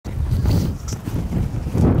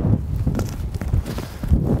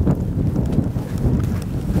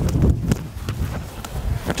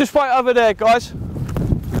Just wait over there, guys.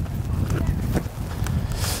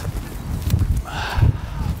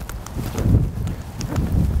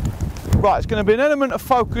 Right, it's going to be an element of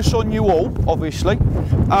focus on you all, obviously,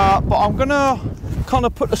 but I'm going to kind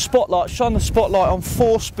of put the spotlight, shine the spotlight on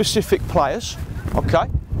 4 specific players, okay,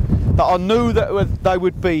 that I knew that they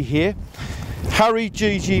would be here. Harry,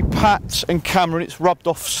 Gigi, Pat and Cameron, it's rubbed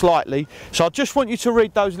off slightly, so I just want you to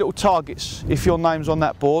read those little targets if your name's on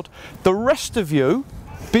that board. The rest of you,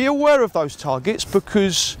 be aware of those targets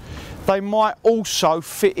because they might also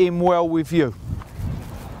fit in well with you.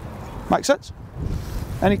 Make sense?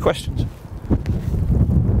 Any questions?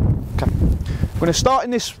 Okay. We're going to start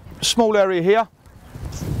in this small area here.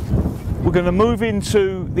 We're going to move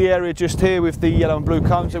into the area just here with the yellow and blue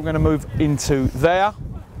cones. Then we're going to move into there.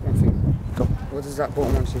 One thing. Go. What does that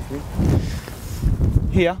bottom one say for me?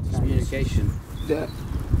 Here. Communication. Yeah.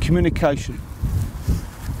 Communication.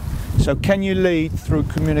 So can you lead through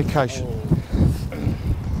communication?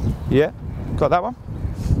 Yeah? Got that one?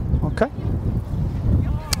 Okay.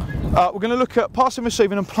 We're going to look at passing,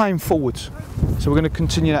 receiving and playing forwards. So we're going to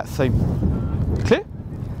continue that theme. Clear?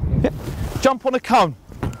 Yeah. Jump on a cone.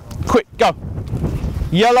 Quick, go.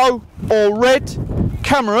 Yellow or red.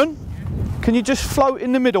 Cameron, can you just float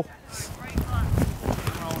in the middle?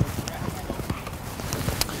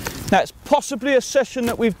 Now it's possibly a session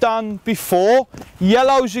that we've done before.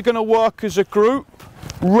 Yellows are going to work as a group.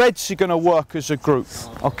 Reds are going to work as a group.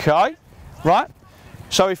 Okay? Right?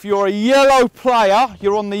 So if you're a yellow player,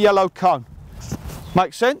 you're on the yellow cone.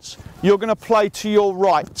 Make sense? You're going to play to your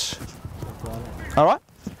right. All right?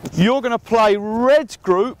 You're going to play red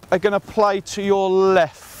group are going to play to your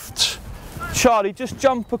left. Charlie, just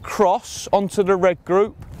jump across onto the red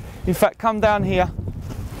group. In fact, come down here.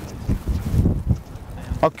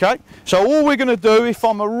 Okay, so all we're going to do, if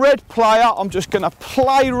I'm a red player, I'm just going to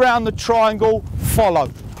play around the triangle, follow.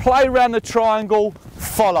 Play around the triangle,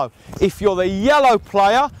 follow. If you're the yellow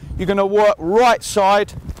player, you're going to work right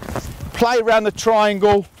side, play around the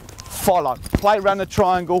triangle, follow. Play around the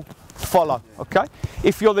triangle, follow. Okay?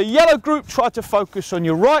 If you're the yellow group, try to focus on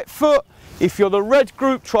your right foot. If you're the red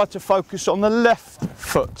group, try to focus on the left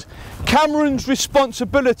foot. Cameron's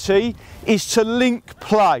responsibility is to link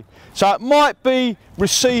play. So it might be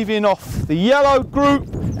receiving off the yellow group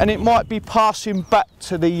and it might be passing back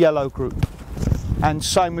to the yellow group. And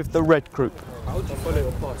same with the red group. How would you follow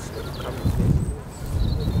your pass?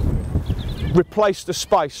 Replace the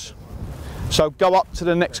space. So go up to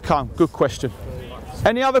the next cone. Good question.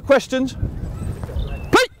 Any other questions?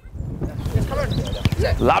 Play!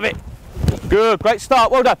 Love it. Good, great start,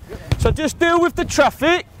 well done. So just deal with the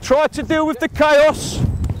traffic. Try to deal with the chaos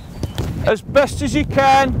as best as you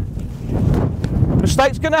can.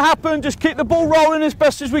 Mistakes going to happen, just keep the ball rolling as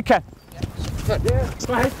best as we can. Yeah.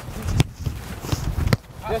 Go ahead.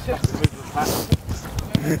 Yes, yes.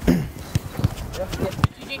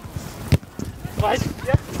 Go ahead.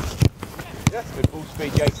 Yeah. Yeah. Good full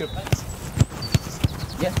speed, Jacob.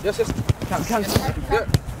 Yeah. Yes, yes. Come. Yeah.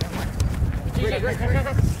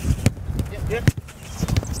 Yeah.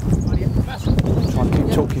 Try and keep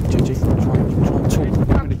talking, Gigi. Try and talk.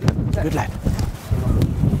 Good lad.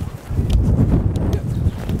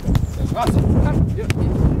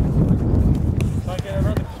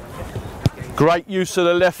 Great use of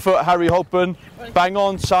the left foot, Harry Hogben. Bang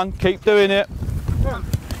on, son. Keep doing it.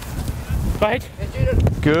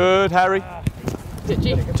 Good, Harry.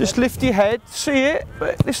 Just lift your head, see it.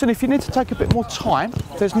 But listen, if you need to take a bit more time,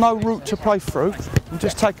 there's no route to play through. And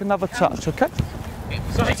just take another touch, okay?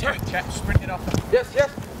 Yes, yes.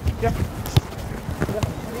 Yeah.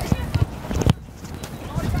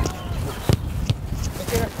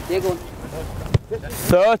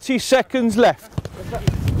 30 seconds left.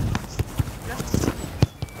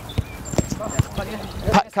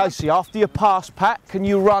 Pat Casey, after you pass, Pat, can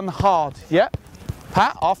you run hard? Yeah?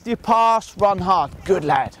 Pat, after you pass, run hard. Good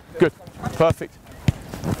lad. Good. Perfect.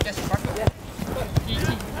 Yes.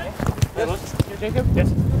 Yes.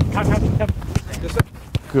 Come. Yes, sir.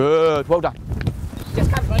 Good. Well done. Yes,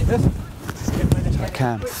 yes.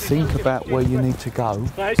 Cam, think about where you need to go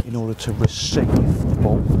in order to receive the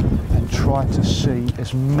ball and try to see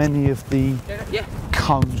as many of the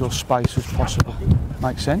cones or space as possible.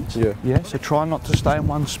 Make sense? Yeah. Yeah, so try not to stay in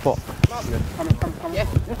one spot. Come. Yeah.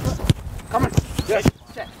 Come on. Yes.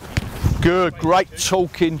 Good, great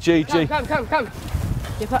talking, Gigi. Come.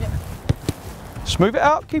 Smooth it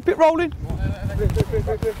out, keep it rolling.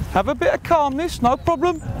 Have a bit of calmness, no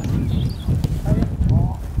problem.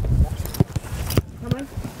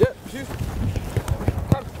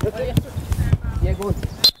 Yeah, go on.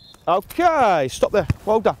 Okay, stop there.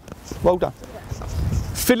 Well done. Well done.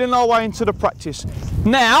 Filling our way into the practice.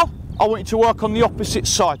 Now, I want you to work on the opposite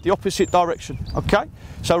side, the opposite direction, okay?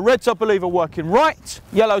 So reds, I believe, are working right,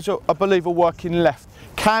 yellows, I believe, are working left.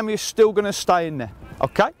 Cam is still going to stay in there,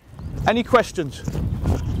 okay? Any questions?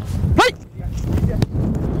 Hey!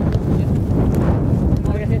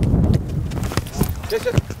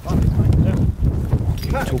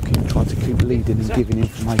 Talking, trying to keep leading and giving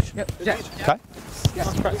information. Okay?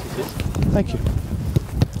 Thank you.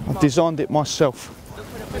 I've designed it myself.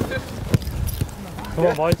 Come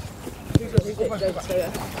on, boys.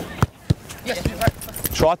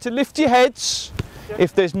 Try to lift your heads.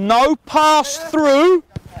 If there's no pass through,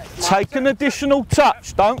 take an additional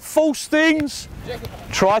touch. Don't force things.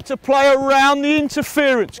 Try to play around the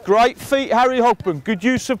interference. Great feet, Harry Hogben. Good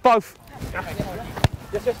use of both.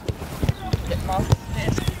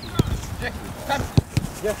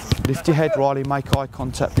 Lift your head, Riley. Make eye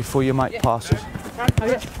contact before you make passes.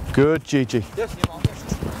 Good, Gigi.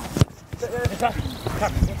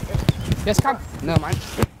 Yes, come. No, man.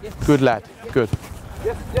 Good lad. Good.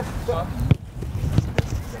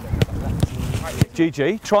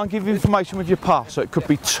 Gigi, try and give information with your pass. So it could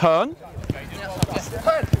be turn.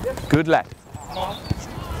 Good lad.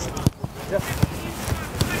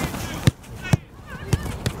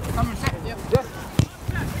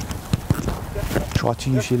 Try to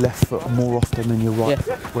use your left foot more often than your right,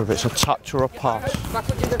 whether it's a touch or a pass.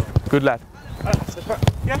 Good lad.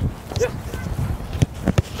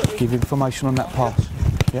 Give information on that pass.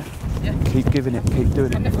 Yeah? Keep giving it, keep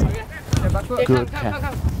doing it. Good,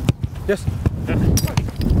 Cam. Yes.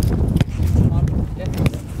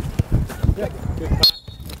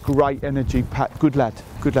 Great energy, Pat. Good lad,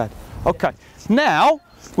 good lad. Okay, now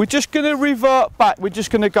we're just going to revert back. We're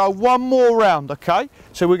just going to go one more round, okay?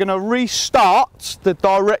 So we're going to restart the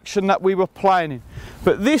direction that we were playing in.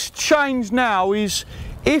 But this change now is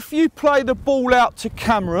if you play the ball out to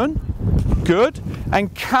Cameron, good,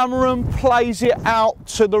 and Cameron plays it out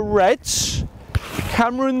to the reds,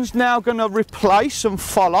 Cameron's now going to replace and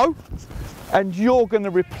follow, and you're going to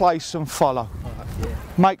replace and follow.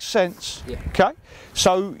 Makes sense? Okay?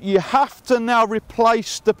 So you have to now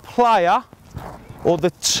replace the player or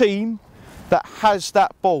the team that has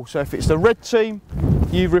that ball. So if it's the red team,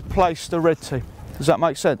 you replace the red team. Does that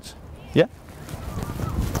make sense? Yeah?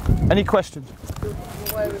 Any questions?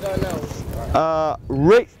 Where are we going now?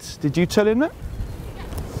 Right. Did you tell him that?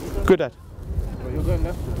 Good, Ed. You're going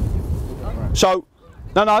left. So,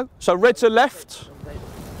 no. So reds are left,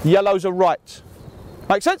 yellows are right.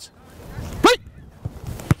 Make sense? Right.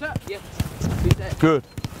 Good.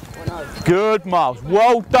 Good, Miles.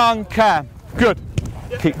 Well done, Cam. Good.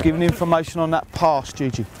 Keep giving information on that pass,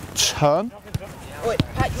 Gigi. Turn.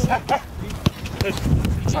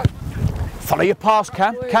 Follow your pass,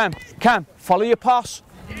 Cam. Cam. Follow your pass.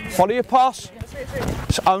 Follow your pass.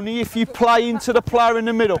 It's only if you play into the player in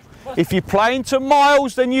the middle. If you play into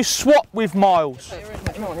Miles, then you swap with Miles.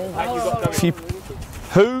 If you,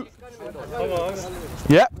 who?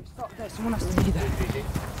 Yep.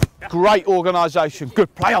 Great organisation.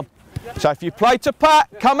 Good. Play on. So if you play to Pat,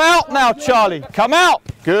 come out now, Charlie. Come out.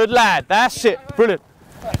 Good lad. That's it. Brilliant.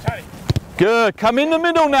 Good. Come in the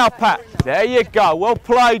middle now, Pat. There you go. Well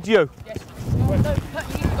played, you.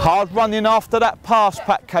 Hard running after that pass,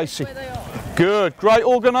 Pat Casey. Good. Great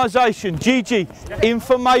organisation. Gigi,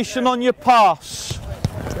 information on your pass.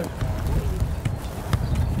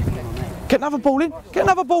 Get another ball in. Get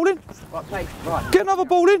another ball in. Get another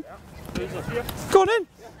ball in. Go on in.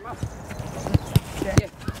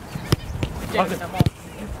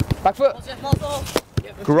 Back foot.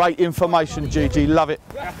 Great information, Gigi. Love it.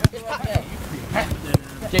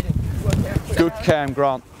 Good, Cam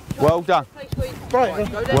Grant. Well done.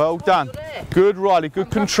 Well done. Good, Riley.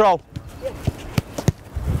 Good control.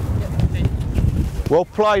 Well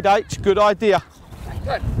played, H. Good idea.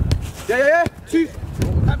 Yeah. Two.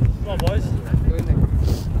 Come on, boys. No,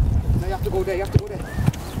 you have to go there. You have to go there.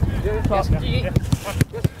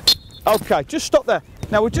 Okay, just stop there.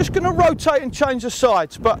 Now we're just going to rotate and change the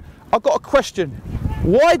sides, but I've got a question.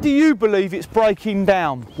 Why do you believe it's breaking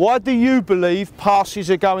down? Why do you believe passes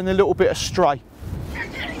are going a little bit astray?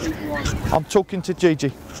 I'm talking to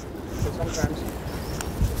Gigi. Sometimes.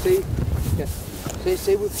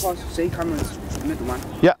 Say we pass, say Cameron's the middle man.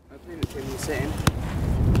 Yeah. I play with him, he's sitting.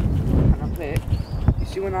 And I play it. You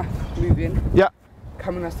see when I move in? Yeah.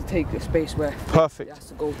 Cameron has to take the space where Perfect. he has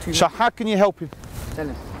to go to. So how can you help him? Tell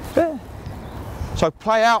him. Yeah. So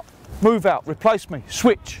play out, move out, replace me,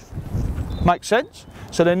 switch. Make sense?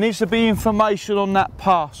 So there needs to be information on that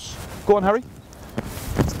pass. Go on, Harry.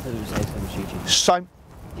 Same.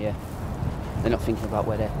 Yeah. They're not thinking about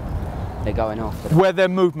where they're going after. Where their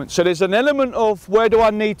movement. So there's an element of where do I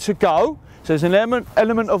need to go? So there's an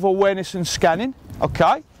element of awareness and scanning,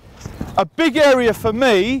 okay? A big area for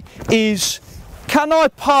me is, can I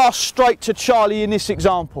pass straight to Charlie in this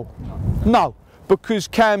example? No, because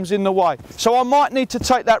Cam's in the way. So I might need to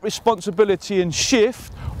take that responsibility and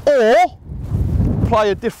shift, or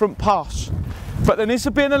play a different pass. But there needs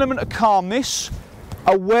to be an element of calmness,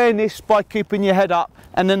 awareness by keeping your head up,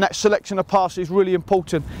 and then that selection of pass is really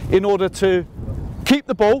important in order to keep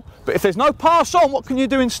the ball. But if there's no pass on, what can you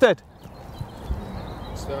do instead?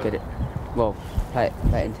 Get it. Well, play it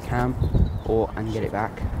into Cam, and get it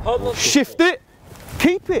back. Or Shift it,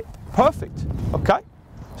 keep it. Perfect. Okay.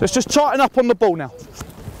 So let's just tighten up on the ball now.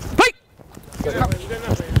 Play.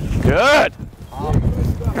 Good.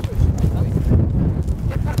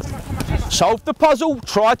 Solve the puzzle.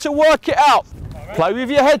 Try to work it out. Play with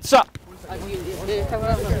your heads up.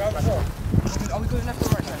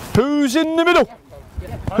 Who's in the middle?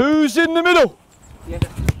 Who's in the middle?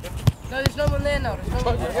 No, there's no one there now.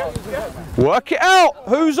 Work it out.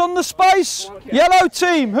 Who's on the space? Yellow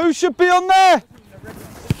team. Who should be on there?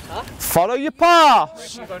 Follow your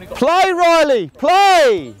pass. Play, Riley.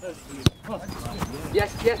 Play.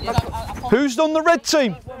 Yes. Who's on the red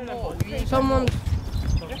team? Someone.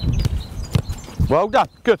 Well done.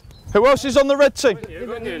 Good. Who else is on the red team? We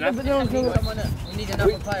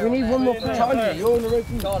need one more player. Charlie, you're on the red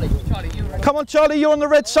team. Charlie, Come on, Charlie. You're on the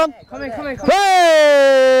red, son. come in.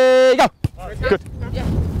 Play. Go. Good.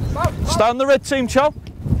 Stay on the red team, Charles.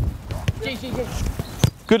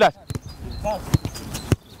 Good lad.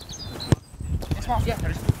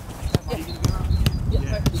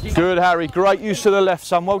 Good, Harry. Great use of the left,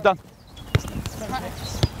 son. Well done.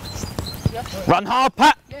 Run hard,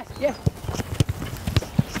 Pat. Yeah.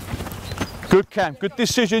 Good, Cam. Good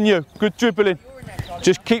decision, you. Good dribbling.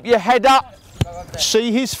 Just keep your head up.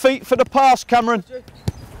 See his feet for the pass, Cameron.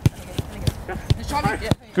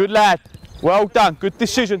 Good lad. Well done. Good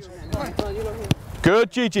decisions.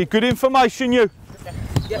 Good, Gigi. Good information, you.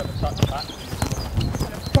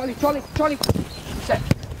 Charlie.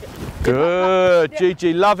 Good,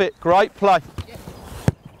 Gigi. Love it. Great play.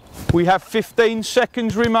 We have 15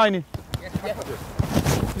 seconds remaining.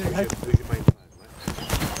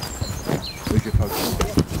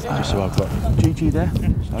 So I've got Gigi there.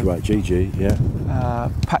 right, Gigi, yeah.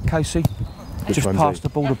 Pat Casey. Which Just one's passed he? the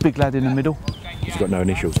ball. The big lad in the middle. He's got no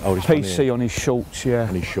initials. Oh, this one PC here. on his shorts, yeah.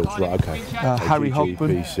 On his shorts, right, okay. So Harry GG,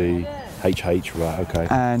 Hogburn. PC, HH, right, okay.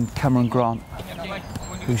 And Cameron Grant,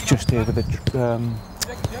 who's just here with the,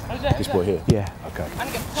 This boy here? yeah, Okay.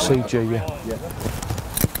 CG, yeah.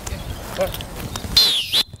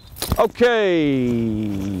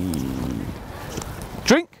 Okay.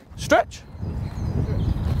 Drink, stretch.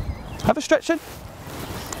 Have a stretch in.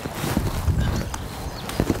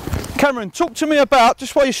 Cameron, talk to me about,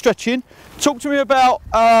 just while you're stretching, talk to me about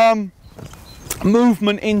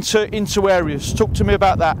movement into areas. Talk to me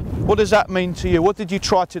about that. What does that mean to you? What did you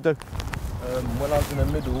try to do? When I was in the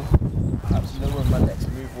middle, I had to know where my next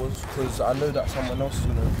move was, because I know that someone else is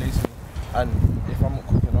going to replace me, and if I'm not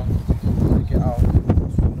quick enough to get out,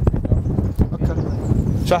 it's going to pick up. Okay.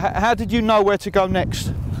 So how did you know where to go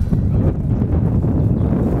next?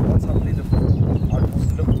 Once I played the ball, I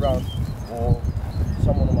just look around, or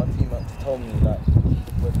someone on my team had to tell me like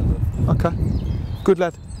where to go. Okay, good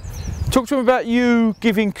lad. Talk to me about you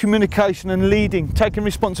giving communication and leading, taking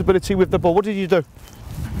responsibility with the ball. What did you do?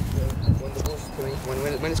 When the ball's coming,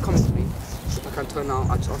 when it's coming to me, I can turn out,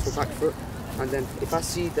 I just ask for back foot, and then if I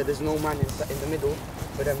see that there's no man in the middle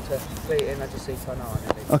for them to play it in, I just say turn out.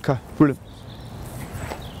 And then Okay, brilliant.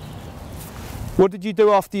 What did you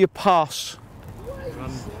do after your pass?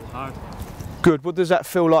 Run hard. Good. What does that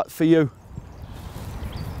feel like for you?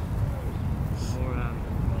 More,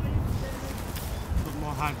 put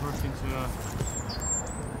more hard work into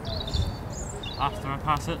after I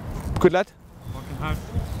pass it. Good lad. Working hard.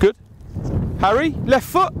 Good. Harry, left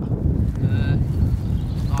foot.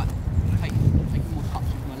 like taking more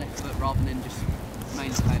touches with my left foot rather than just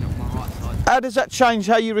mainly playing off my right side. How does that change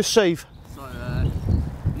how you receive? So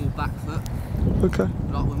more back foot, Okay.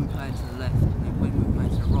 like when we're playing to the left, and then when we're playing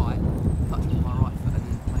to the right, touch with my right foot and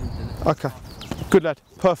then play with the left. Okay. Good lad.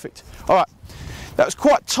 Perfect. All right. That was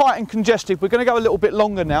quite tight and congested. We're going to go a little bit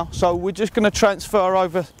longer now, so we're just going to transfer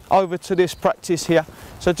over to this practice here.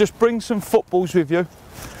 So just bring some footballs with you.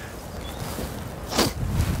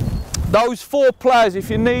 Those 4 players, if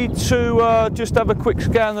you need to just have a quick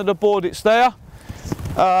scan of the board, it's there.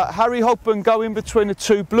 Harry Hogburn go in between the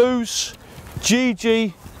 2 blues. Gigi,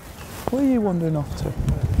 where are you wandering off to?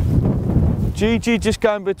 Gigi just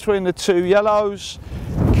going between the 2 yellows.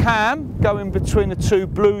 Cam going between the 2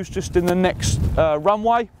 blues just in the next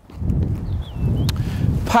runway.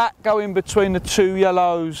 Pat, go in between the two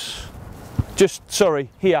yellows. Just, sorry,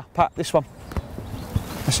 here, Pat, this one.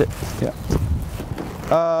 That's it, yeah.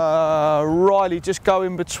 Riley, just go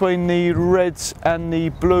in between the reds and the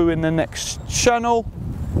blue in the next channel.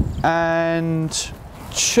 And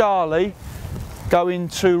Charlie, go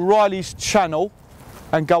into Riley's channel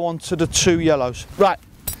and go on to the two yellows. Right,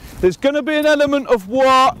 there's going to be an element of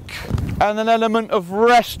work and an element of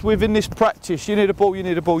rest within this practice. You need a ball, you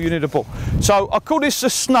need a ball, you need a ball. So I call this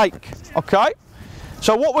a snake, okay?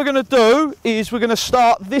 So what we're going to do is we're going to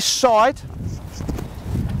start this side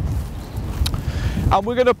and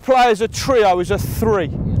we're going to play as a trio, as a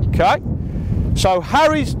 3, okay? So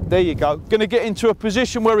Harry's, there you go, going to get into a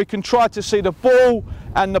position where he can try to see the ball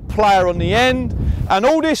and the player on the end. And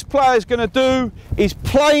all this player is going to do is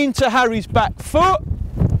play into Harry's back foot.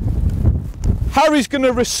 Harry's going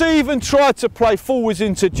to receive and try to play forwards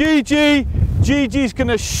into Gigi. Gigi's going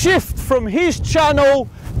to shift from his channel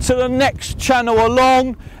to the next channel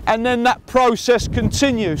along, and then that process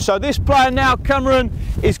continues. So this player now, Cameron,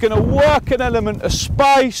 is going to work an element of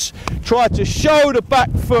space, try to show the back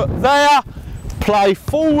foot there, play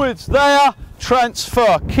forwards there,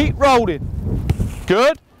 transfer, keep rolling.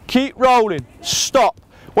 Good, keep rolling, stop.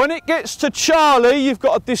 When it gets to Charlie, you've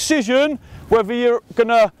got a decision whether you're going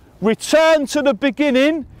to return to the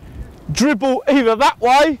beginning, dribble either that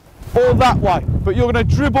way or that way. But you're going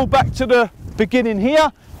to dribble back to the beginning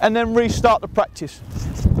here and then restart the practice.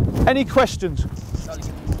 Any questions?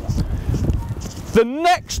 The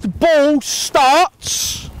next ball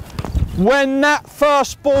starts when that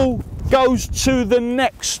first ball goes to the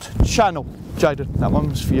next channel. Jaden, that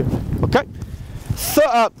one's for you. Okay?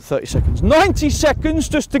 30 seconds. 90 seconds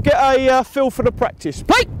just to get a feel for the practice.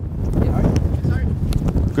 Play!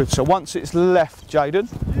 Good, so once it's left, Jaden,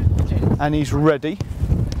 and he's ready,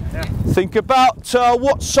 think about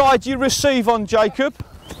what side you receive on, Jacob.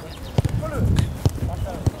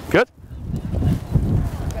 Good.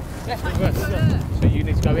 So you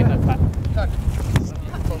need to go in there, Pat.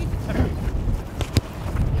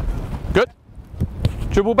 Good.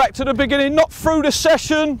 Dribble back to the beginning, not through the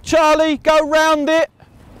session. Charlie, go round it.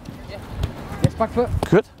 Yes, back foot.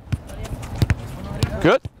 Good.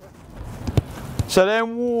 Good. So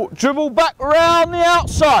then dribble back round the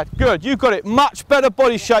outside. Good, you got it. Much better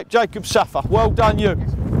body shape, Jacob Safa. Well done, you.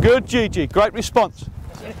 Good, Gigi. Great response.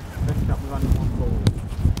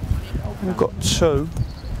 We've got 2.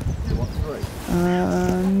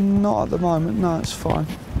 Not at the moment. No, it's fine.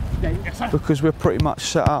 Because we're pretty much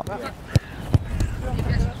set up.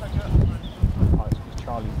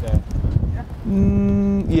 Charlie's there.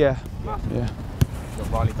 Yeah.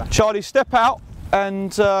 Charlie, step out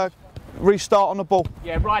and restart on the ball.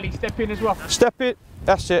 Yeah, Riley, step in as well. Step it,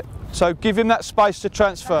 that's it. So give him that space to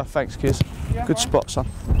transfer. Thanks, kids. Good spot, son.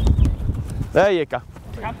 There you go.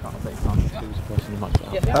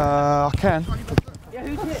 I can.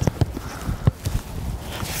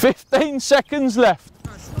 15 seconds left.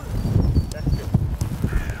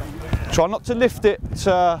 Try not to lift it,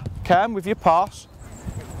 Cam, with your pass.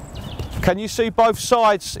 Can you see both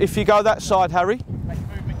sides if you go that side, Harry?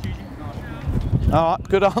 All right,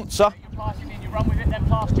 good answer. You run with it, then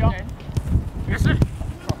pass, John. Yes, sir.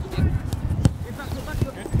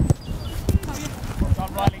 Well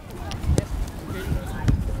done, Riley.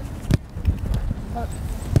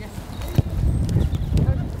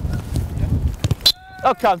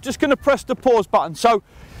 Okay, I'm just going to press the pause button. So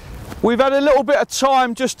we've had a little bit of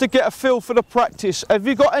time just to get a feel for the practice. Have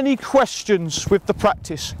you got any questions with the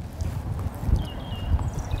practice?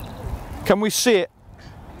 Can we see it?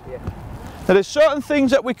 Yeah. Now there's certain things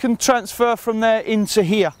that we can transfer from there into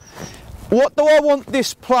here. What do I want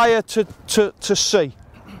this player to see?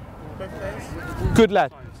 Good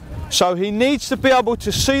lad. So he needs to be able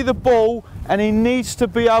to see the ball and he needs to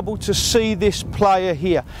be able to see this player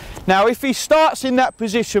here. Now if he starts in that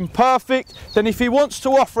position, perfect. Then if he wants to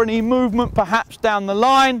offer any movement perhaps down the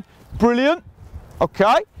line, brilliant.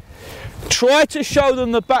 Okay. Try to show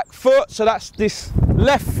them the back foot, so that's this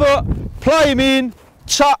left foot. Play him in,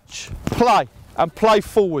 touch, play, and play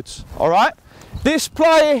forwards. All right. This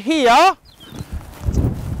player here,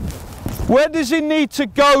 where does he need to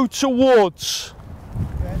go towards?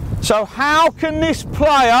 So how can this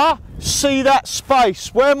player see that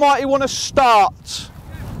space? Where might he want to start?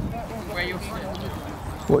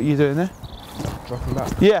 What are you doing there? Dropping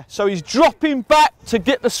back. Yeah, so he's dropping back to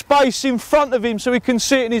get the space in front of him so he can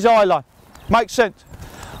see it in his eye line. Makes sense.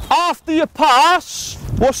 After you pass,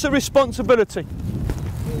 what's the responsibility?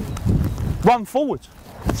 Run forwards.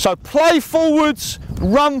 So play forwards,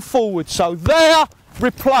 run forwards. So there,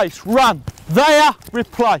 replace, run. There,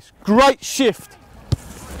 replace. Great shift.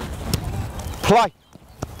 Play.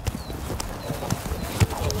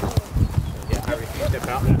 Harry, step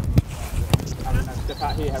out. Step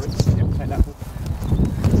out here, Harry. Yep, take that ball.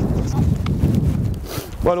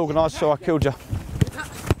 Well organised, so I killed you.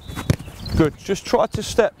 Good, just try to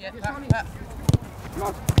step.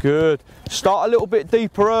 Good. Start a little bit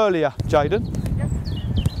deeper earlier, Jaden.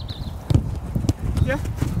 Yeah.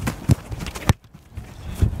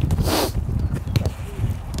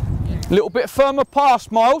 Little bit firmer pass,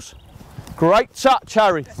 Miles. Great touch,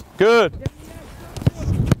 Harry. Good.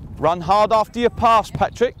 Run hard after your pass,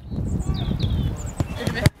 Patrick.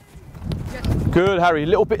 Good, Harry. A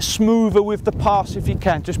little bit smoother with the pass if you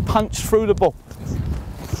can. Just punch through the ball.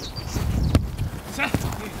 So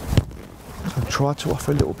try to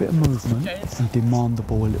offer a little bit of movement and demand the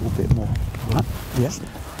ball a little bit more. Right? Yeah.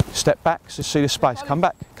 Step back, so see the space. Come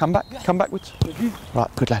back, come back, come backwards.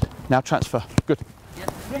 Right, good lad. Now transfer. Good.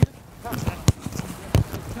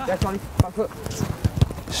 Yeah, Johnny, back foot.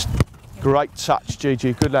 Great touch,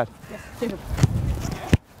 Gigi. Good lad.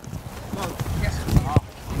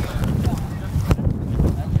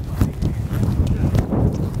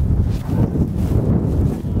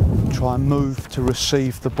 Try and move to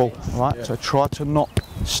receive the ball, right? So try to not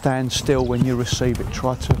stand still when you receive it.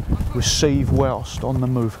 Try to receive whilst on the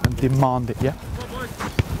move and demand it, yeah?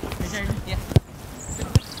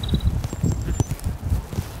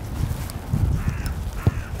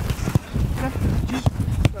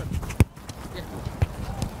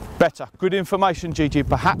 Better. Good information, Gigi.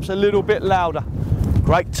 Perhaps a little bit louder.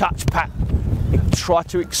 Great touch, Pat. Try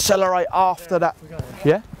to accelerate after that,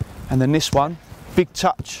 yeah? And then this one, big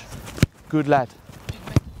touch. Good lad.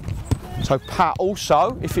 So Pat,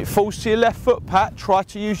 also, if it falls to your left foot, Pat, try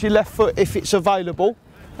to use your left foot if it's available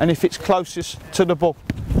and if it's closest to the ball.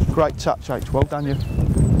 Great touch, H. Well done, you.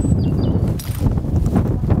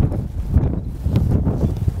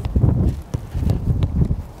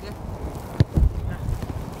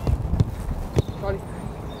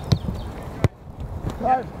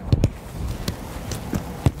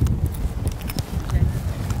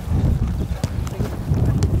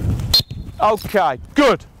 Okay,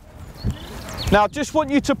 good. Now I just want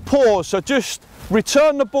you to pause, so just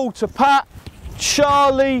return the ball to Pat,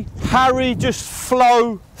 Charlie, Harry, just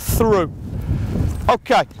flow through.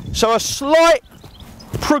 Okay, so a slight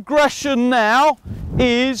progression now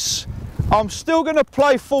is, I'm still going to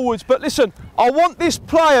play forwards, but listen, I want this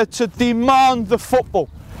player to demand the football.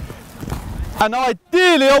 And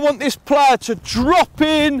ideally I want this player to drop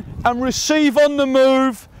in and receive on the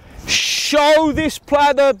move, show this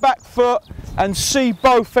player their back foot and see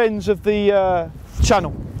both ends of the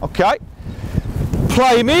channel, okay?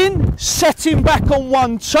 Play him in, set him back on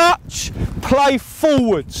one touch, play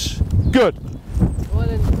forwards, good.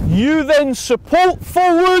 You then support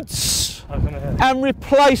forwards and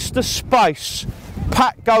replace the space.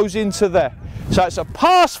 Pat goes into there. So it's a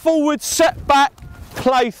pass forward, set back,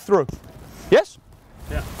 play through. Yes?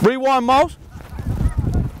 Yeah. Rewind, Miles.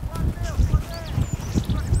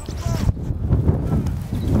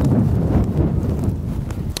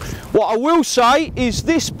 What I will say is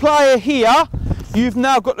this player here, you've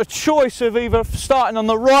now got the choice of either starting on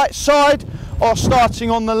the right side or starting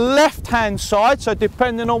on the left-hand side, so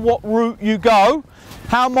depending on what route you go,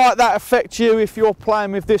 how might that affect you if you're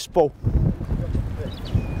playing with this ball?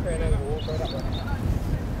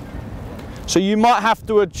 So you might have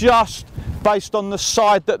to adjust based on the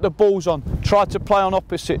side that the ball's on. Try to play on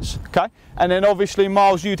opposites, okay? And then obviously,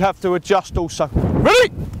 Miles, you'd have to adjust also. Ready?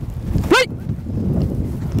 Play!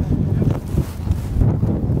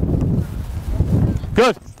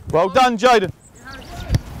 Good. Well done, Jaden.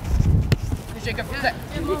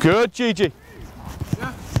 Good, Gigi.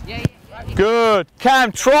 Good.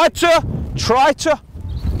 Cam, try to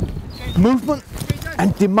movement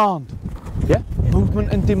and demand. Yeah?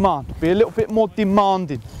 Movement and demand. Be a little bit more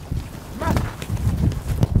demanding.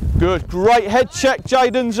 Good. Great head check,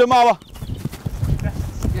 Jaden Zamoa.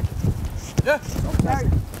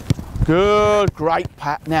 Good. Great,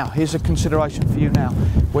 Pat. Now, here's a consideration for you now.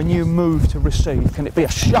 When you move to receive, can it be a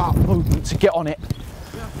sharp movement to get on it?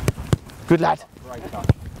 Good lad.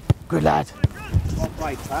 Good lad.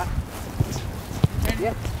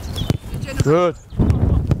 Good.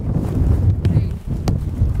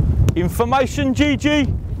 Information,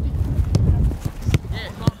 Gigi.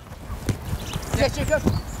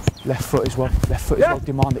 Left foot as well. Left foot as well.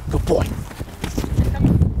 Demand it. Good boy.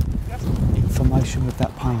 Information with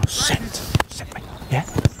that pass. Set me. Yeah.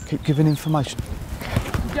 Keep giving information.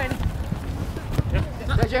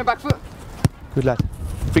 Back foot. Good lad.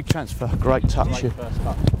 Big transfer. Great touch. You.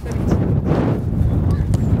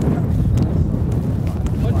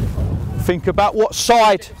 Think about what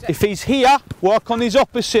side. If he's here, work on his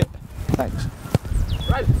opposite. Thanks.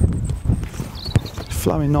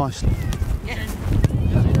 flowing nicely.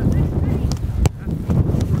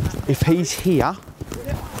 If he's here,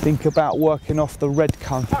 think about working off the red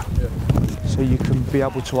cone so you can be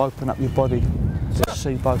able to open up your body to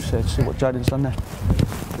see both sides. See what Jaden's done there?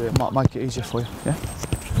 Yeah. Might make it easier for you, yeah?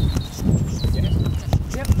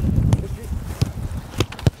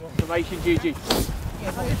 Observation, GG.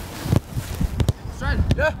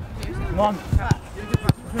 Come on.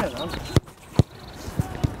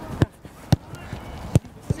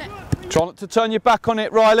 Try not to turn your back on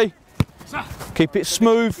it, Riley. Keep it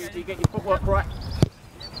smooth. Get your footwork right.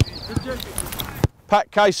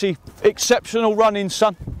 Pat Casey, exceptional running,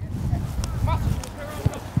 son.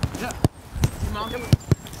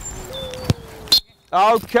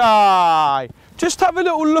 Okay, just have a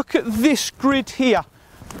little look at this grid here.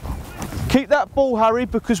 Keep that ball, Harry,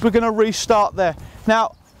 because we're going to restart there.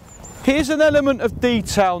 Now, here's an element of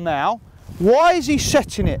detail now. Why is he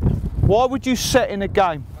setting it? Why would you set in a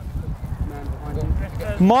game?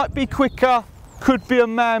 Might be quicker, could be a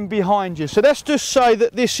man behind you. So let's just say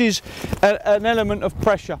that this is an element of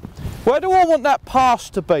pressure. Where do I want that pass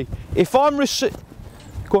to be? If I'm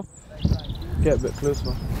go on. Get a bit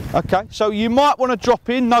closer. Okay, so you might want to drop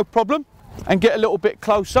in, no problem, and get a little bit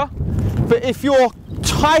closer. But if you're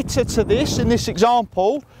tighter to this, in this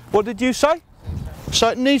example, what did you say? So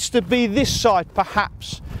it needs to be this side,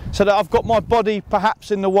 perhaps, so that I've got my body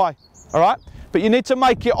perhaps in the way, all right? But you need to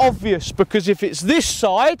make it obvious, because if it's this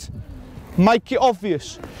side, make it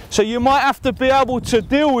obvious. So you might have to be able to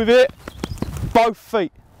deal with it both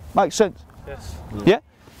feet. Makes sense? Yes. Yeah?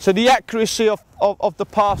 So the accuracy of the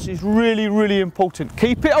pass is really, really important.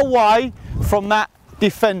 Keep it away from that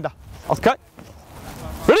defender. Okay?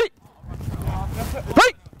 Ready?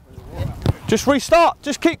 Ready? Just restart.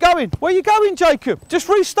 Just keep going. Where are you going, Jacob? Just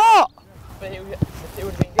restart.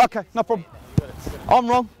 Okay, no problem. I'm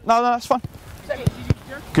wrong. No, that's fine.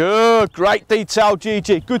 Good. Great detail,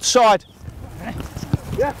 GG. Good side.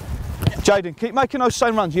 Jaden, keep making those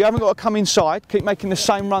same runs. You haven't got to come inside. Keep making the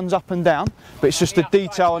same runs up and down. But it's just the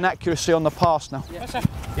detail and accuracy on the pass now.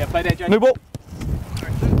 Yeah, play there, Jaden. New ball.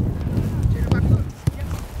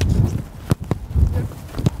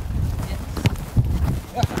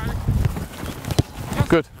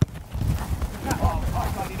 Good.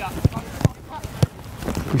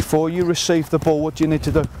 Before you receive the ball, what do you need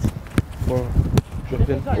to do? Or drop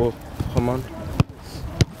in, or come on.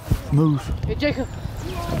 Move. Hey, Jacob.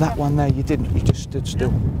 That one there, you didn't. You just stood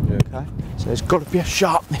still. Yeah. Okay. So there's got to be a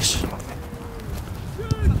sharpness.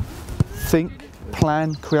 Think,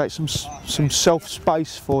 plan, create some self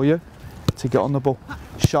space for you to get on the ball.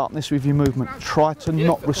 Sharpness with your movement. Try to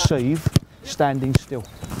not receive standing still.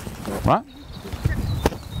 Right?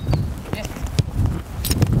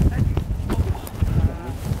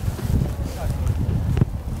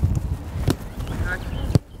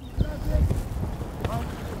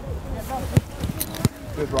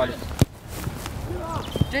 Good, Riley.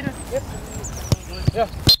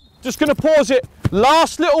 Just going to pause it.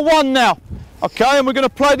 Last little one now. Okay, and we're going to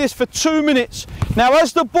play this for 2 minutes. Now,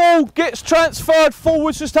 as the ball gets transferred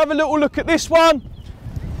forwards, just have a little look at this one.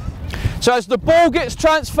 So as the ball gets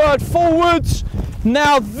transferred forwards,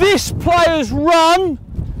 now this player's run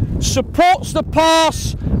supports the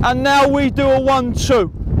pass, and now we do a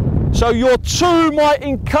 1-2. So your 2 might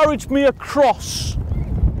encourage me across.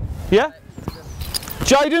 Yeah?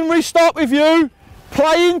 Jaden, restart with you.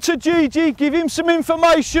 Play into GG, give him some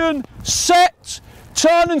information. Set,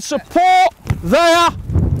 turn and support. There,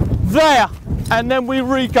 there. And then we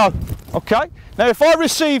re-go. Okay? Now if I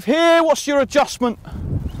receive here, what's your adjustment?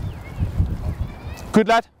 Good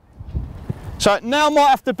lad. So it now might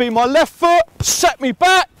have to be my left foot. Set me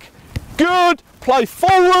back. Good. Play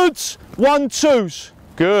forwards. 1-2s.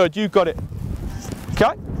 Good, you got it.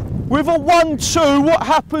 Okay? With a 1-2, what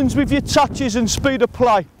happens with your touches and speed of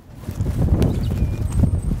play?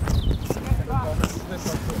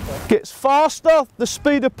 Gets faster, the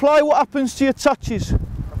speed of play, what happens to your touches?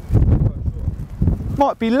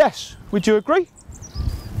 Might be less, would you agree?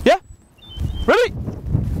 Yeah? Ready?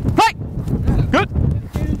 Play! Good.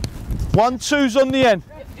 1-2's on the end.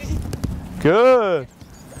 Good.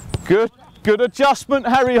 Good. Good adjustment,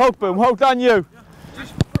 Harry Hogburn. Well done, you.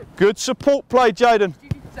 Good support play, Jaden.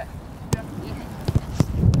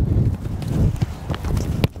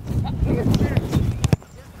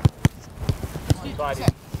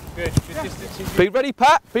 Good distance. Be ready,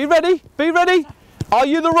 Pat. Be ready. Be ready. Are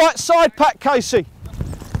you the right side, Pat Casey?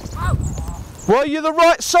 Were you the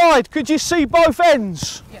right side? Could you see both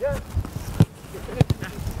ends? Yeah.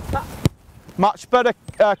 Much better,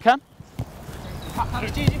 Cam.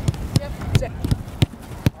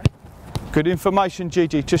 Good information,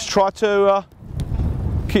 Gigi. Just try to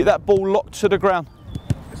Keep that ball locked to the ground.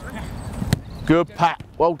 Good, Pat.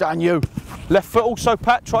 Well done, you. Left foot also,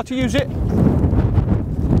 Pat. Try to use it.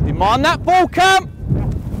 You mind that ball, Cam.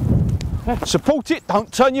 Support it.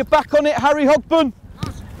 Don't turn your back on it, Harry Hogburn.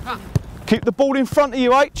 Keep the ball in front of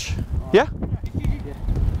you, H. Yeah?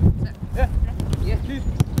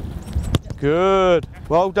 Good.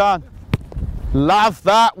 Well done. Love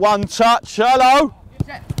that one touch. Hello.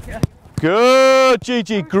 Good,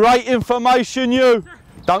 Gigi. Great information, you.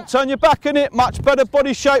 Don't turn your back on it. Much better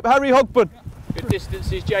body shape, Harry Hogburn. Good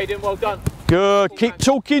distances, Jaden. Well done. Good. Keep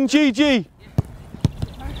talking, Gigi.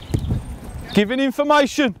 Giving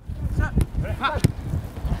information.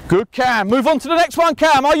 Good, Cam. Move on to the next one,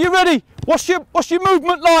 Cam. Are you ready? What's your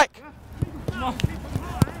movement like?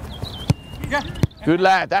 Good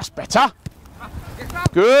lad. That's better.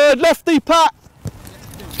 Good, lefty, Pat.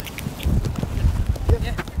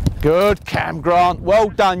 Good, Cam Grant. Well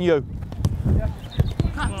done, you.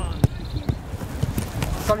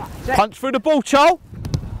 Punch through the ball, Charles.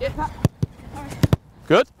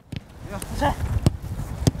 Good.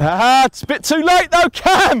 Ah, it's a bit too late though,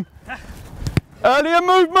 Cam. Earlier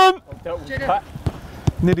movement.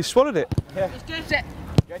 Nearly swallowed it.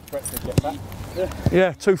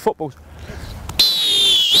 Yeah, 2 footballs.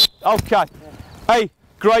 Okay. Hey,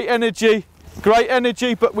 great energy,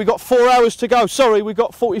 but we got 4 hours to go. Sorry, we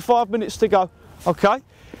got 45 minutes to go. Okay.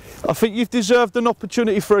 I think you've deserved an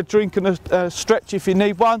opportunity for a drink and a stretch if you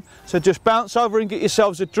need one. So just bounce over and get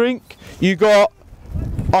yourselves a drink. You got,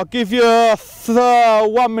 I'll give you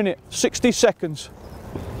 1 minute, 60 seconds.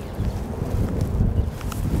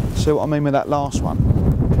 See what I mean with that last one?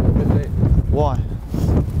 Why?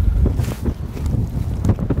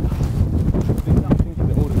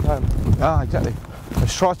 Ah, exactly.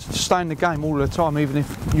 Let's try to stay in the game all the time, even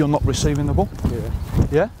if you're not receiving the ball.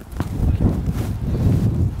 Yeah?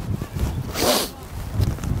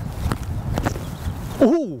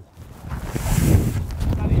 Ooh!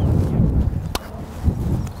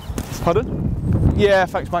 Pardon? Yeah,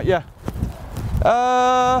 thanks, mate, yeah.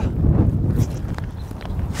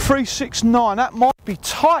 369, that might be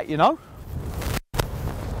tight, you know.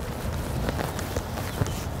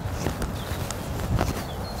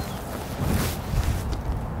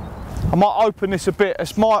 I might open this a bit,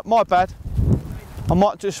 it's my bad. I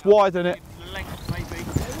might just widen it.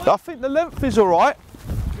 I think the length is alright.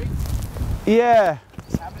 Yeah.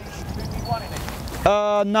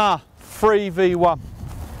 Nah, 3v1.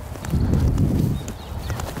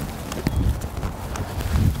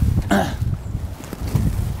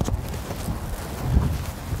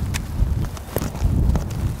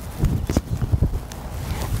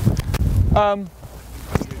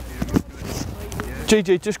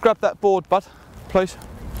 Gigi, just grab that board, bud, please.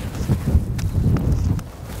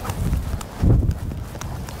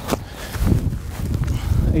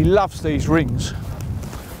 He loves these rings.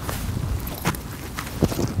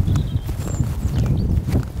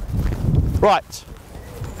 Right.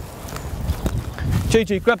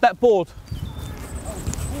 Gigi, grab that board.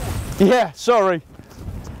 Yeah, sorry.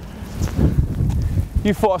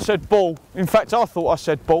 You thought I said ball. In fact, I thought I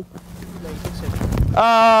said ball.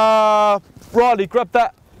 Riley, grab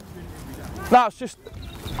that. No, it's just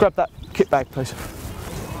grab that kit bag, please.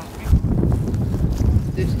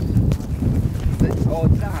 Oh,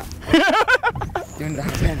 that. Doing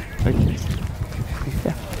that again. Okay.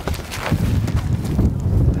 Yeah.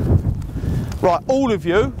 Right, all of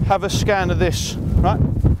you have a scan of this, right?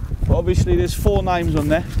 But obviously there's 4 names on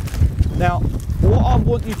there. Now, what I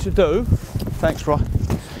want you to do, thanks, Ryan,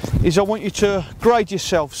 is I want you to grade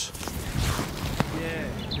yourselves.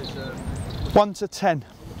 1 to 10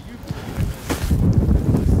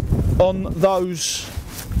 on those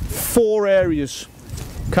 4 areas,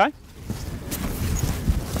 okay?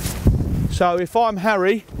 So if I'm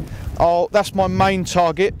Harry, that's my main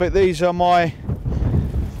target, but these are my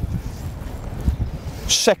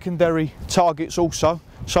secondary targets also.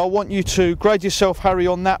 So I want you to grade yourself, Harry,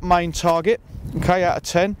 on that main target, okay, out of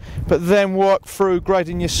 10, but then work through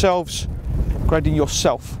grading yourself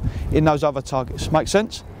in those other targets. Make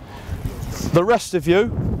sense? The rest of you,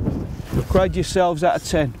 grade yourselves out of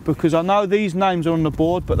 10, because I know these names are on the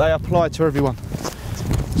board, but they apply to everyone.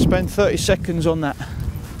 Spend 30 seconds on that.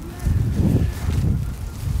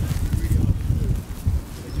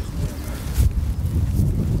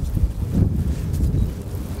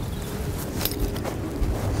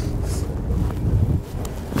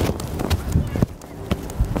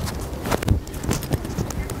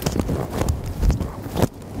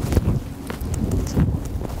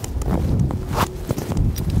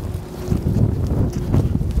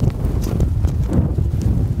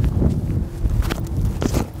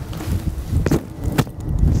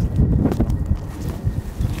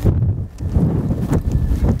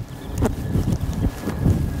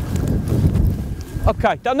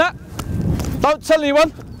 Okay, done that? Don't tell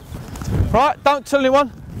anyone. Right, don't tell anyone.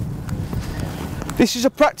 This is a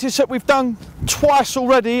practice that we've done twice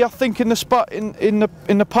already, I think in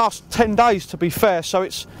the past 10 days, to be fair. So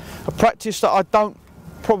it's a practice that I don't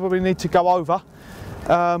probably need to go over.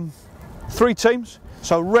 3 teams,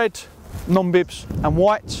 so red, non-bibs and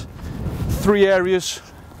white. 3 areas,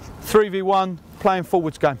 3v1, playing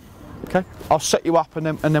forwards game. Okay, I'll set you up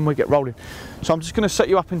and then we get rolling. So I'm just going to set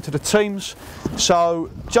you up into the teams.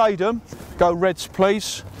 So Jaden, go reds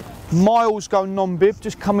please. Miles, go non-bib,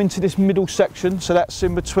 just come into this middle section, so that's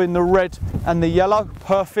in between the red and the yellow,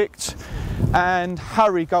 perfect. And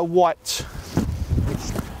Harry, go white.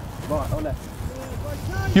 Right, on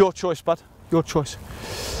left. Your choice, bud, your choice.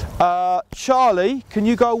 Charlie, can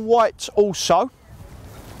you go white also?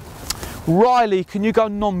 Riley, can you go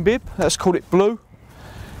non-bib? Let's call it blue.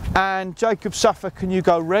 And Jacob Safa, can you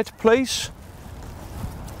go red, please?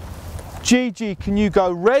 Gigi, can you go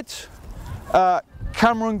red?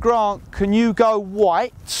 Cameron Grant, can you go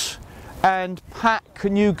white? And Pat,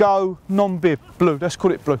 can you go non-bib? Blue, let's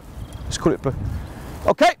call it blue. Let's call it blue.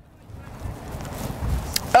 Okay.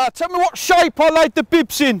 Tell me what shape I laid the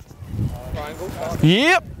bibs in. Triangle.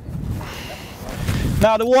 Yep.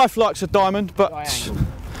 Now the wife likes a diamond, but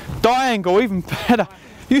diangle even better.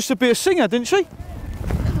 Used to be a singer, didn't she?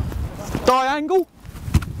 Diangle.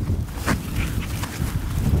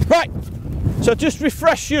 Right. So just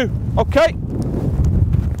refresh you, okay?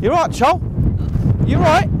 You right, Charles? You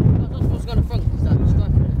right?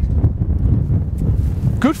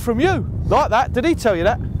 Good from you. Like that. Did he tell you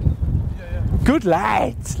that? Yeah. Good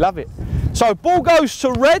lad. Love it. So ball goes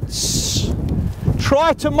to reds.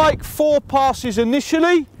 Try to make 4 passes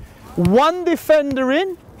initially. 1 defender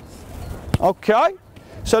in. Okay.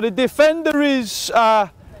 So the defender is a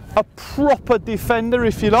proper defender,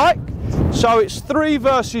 if you like. So it's 3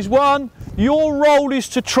 versus 1. Your role is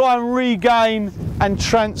to try and regain and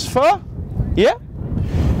transfer. Yeah?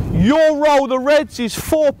 Your role, the Reds, is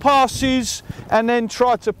 4 passes and then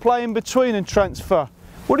try to play in between and transfer.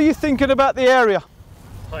 What are you thinking about the area?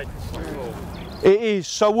 It is.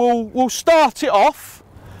 So we'll start it off,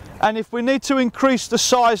 and if we need to increase the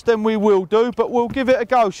size, then we will do, but we'll give it a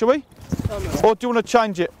go, shall we? Or do you want to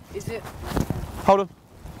change it? Is it? Hold on.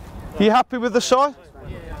 Are you happy with the size?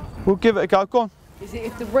 We'll give it a go. Go on. Is it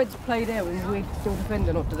if the Reds play there and we're still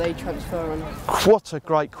defending, or do they transfer on? What a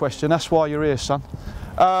great question. That's why you're here, son.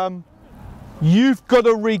 You've got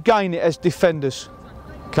to regain it as defenders.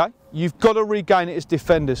 Okay? You've got to regain it as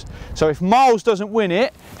defenders. So if Miles doesn't win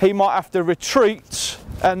it, he might have to retreat,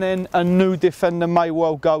 and then a new defender may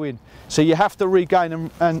well go in. So you have to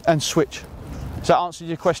regain and switch. Does that answer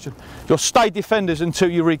your question? You'll stay defenders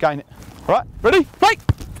until you regain it. All right? Ready? Play!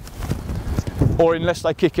 Or unless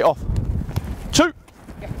they kick it off. 2.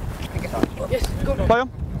 Yes, go. Play on.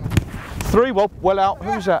 3, well out.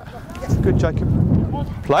 Who's that? Good, Jacob.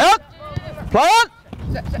 Play on. Play on.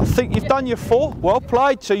 I think you've done your 4. Well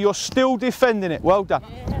played. So you're still defending it. Well done.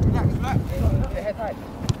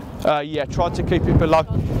 Yeah, try to keep it below.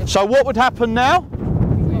 So what would happen now?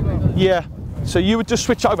 Yeah. So you would just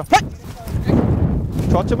switch over. Play.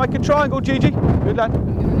 Try to make a triangle, Gigi. Good lad.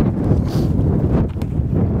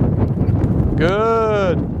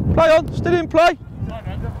 Good. Play on. Still in play.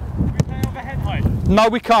 No,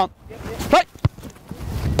 we can't. Play.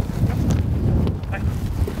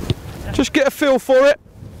 Just get a feel for it.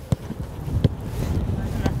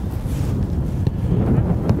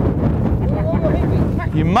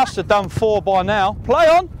 You must have done 4 by now. Play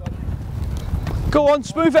on. Go on,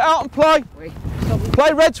 smooth it out and play.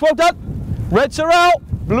 Play Reds, well done. Reds are out,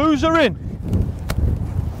 Blues are in.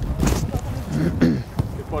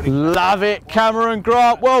 Love it, Cameron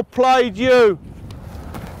Grant, well played you.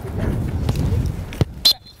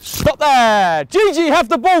 Stop there. Gigi, have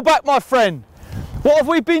the ball back, my friend. What have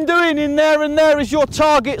we been doing in there and there as your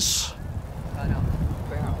targets?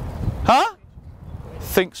 Huh?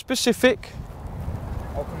 Think specific.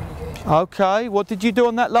 Okay, what did you do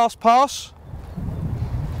on that last pass?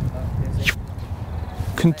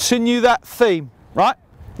 Continue that theme, right?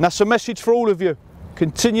 And that's a message for all of you.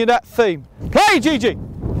 Continue that theme. Play, Gigi!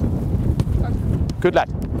 Good lad.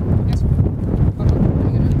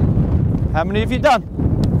 How many have you done?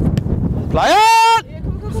 Play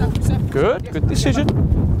on! Good, good decision.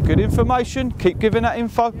 Good information. Keep giving that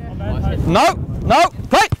info. No, no,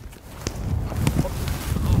 play!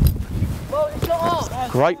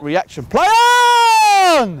 Great reaction. Play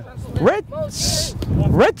on!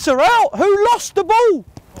 Reds are out. Who lost the ball?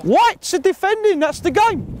 Whites are defending. That's the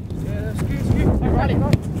game.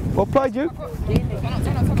 Well played, you.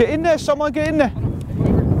 Get in there, someone get in there.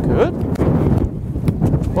 Good.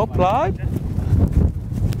 Well played.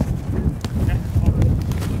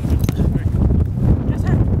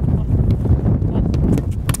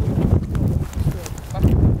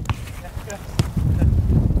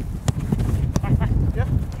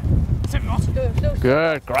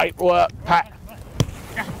 Good, great work, Pat.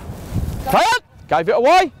 Play it! Gave it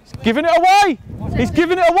away. He's giving it away. He's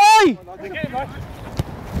giving it away.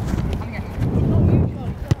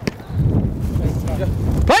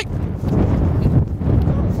 Play!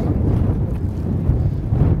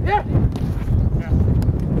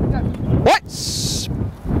 Whites!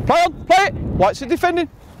 Play on, play it! Whites are defending.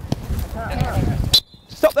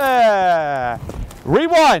 Stop there!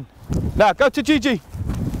 Rewind! Now go to Gigi.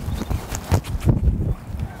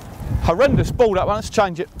 Horrendous ball that one, let's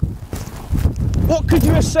change it. What could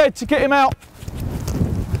you have said to get him out?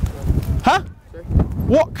 Huh?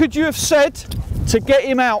 What could you have said to get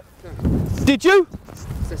him out? Did you?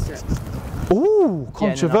 Ooh,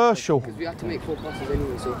 controversial. Because we had to make 4 passes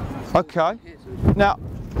anyway, so. Okay. Now,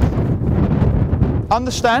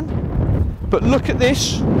 understand, but look at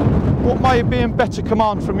this. What may have been better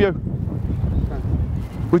command from you?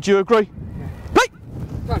 Would you agree? Play!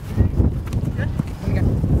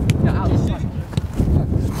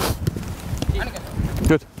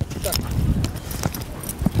 Good.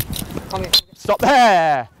 Stop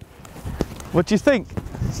there. What do you think?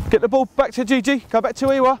 Get the ball back to Gigi. Go back to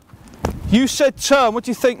where you were. You said turn. What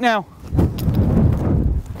do you think now?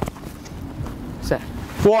 Set.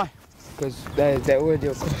 Why? Because they're already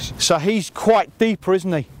a caution. So he's quite deeper,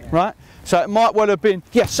 isn't he? Yeah. Right? So it might well have been,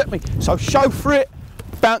 yeah, set me. So show for it,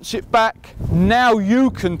 bounce it back. Now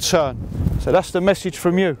you can turn. So that's the message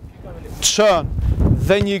from you. Turn.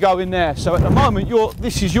 Then you go in there. So at the moment,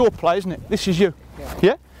 this is your play, isn't it? This is you.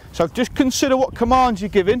 Yeah? So just consider what commands you're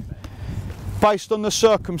giving based on the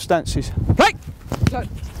circumstances. Play!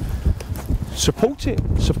 Support it.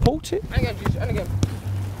 Support it. And again.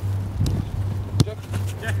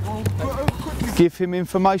 Give him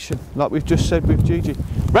information, like we've just said with Gigi.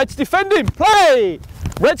 Red's defending. Play!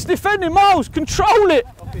 Red's defending. Miles, control it.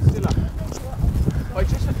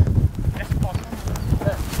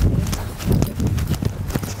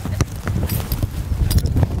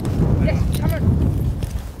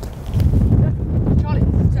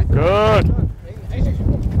 Good.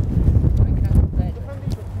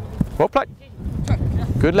 Well played.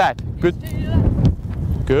 Good lad. Good.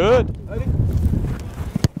 Good.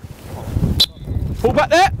 Pull back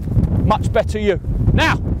there. Much better you.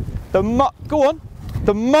 Now, go on.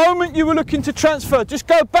 The moment you were looking to transfer, just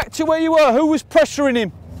go back to where you were. Who was pressuring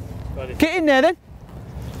him? Get in there then.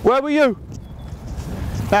 Where were you?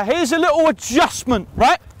 Now here's a little adjustment,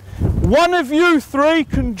 right? One of you three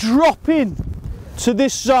can drop in to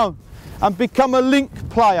this zone and become a link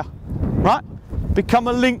player, right? Become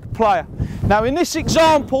a link player. Now in this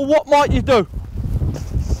example, what might you do?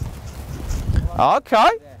 Okay.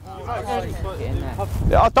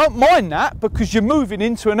 I don't mind that because you're moving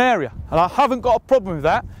into an area and I haven't got a problem with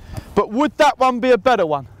that, but would that one be a better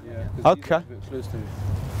one? Yeah. Okay.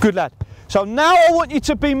 Good lad. So now I want you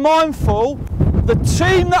to be mindful, the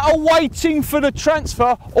team that are waiting for the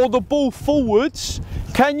transfer or the ball forwards,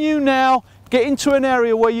 can you now get into an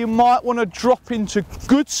area where you might want to drop into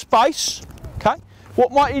good space? Okay.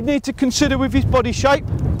 What might he need to consider with his body shape?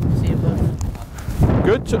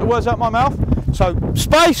 Good, took the words out of my mouth. So,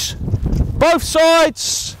 space, both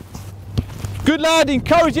sides. Good lad,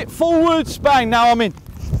 encourage it forwards. Bang, now I'm in.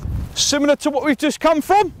 Similar to what we've just come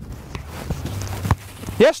from?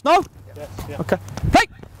 Yes, no? Yes, yeah. Okay. Hey!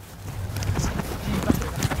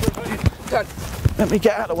 Let me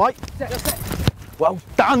get out of the way. Well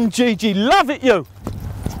done, Gigi. Love it, you.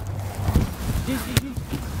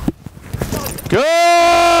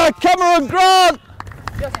 Good, Cameron Grant.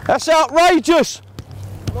 That's outrageous.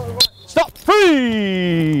 Stop,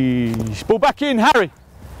 freeze. Ball back in, Harry.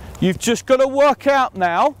 You've just got to work out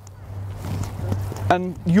now,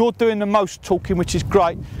 and you're doing the most talking, which is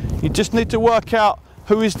great. You just need to work out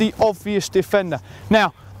who is the obvious defender.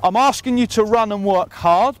 Now, I'm asking you to run and work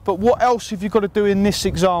hard, but what else have you got to do in this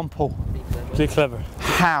example? Be clever.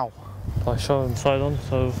 How? By showing side on,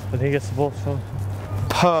 so when he gets the ball, show.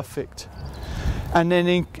 Perfect. And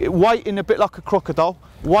then waiting a bit like a crocodile,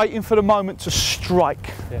 waiting for the moment to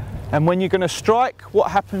strike. Yeah. And when you're going to strike,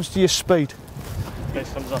 what happens to your speed?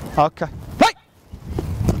 Base comes up. Okay. Play!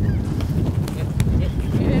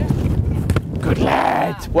 Good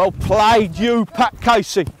lad. Well played, you, Pat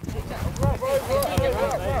Casey.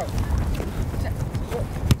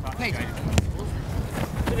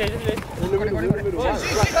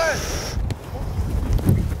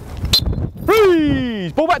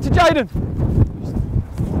 Freeze! Ball back to Jaden.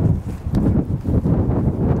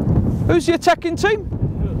 Who's the attacking team?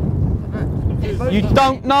 You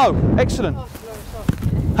don't know. Excellent.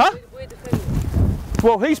 Huh?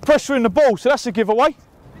 Well, he's pressuring the ball, so that's a giveaway.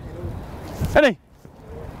 Isn't he?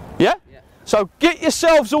 Yeah? So get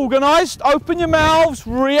yourselves organised, open your mouths,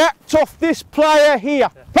 react off this player here.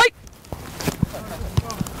 Play!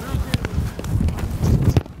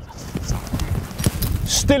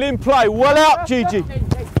 Still in play, well out Gigi.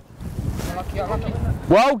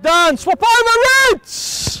 Well done, swap over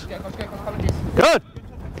Reds! Good.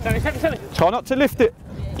 Try not to lift it.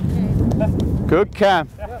 Good Cam.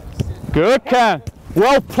 Good Cam.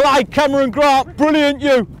 Well played Cameron Grant, brilliant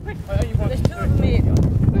you.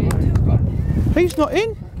 He's not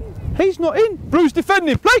in. He's not in. Blue's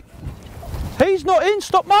defending, play. He's not in,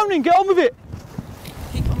 stop moaning, get on with it.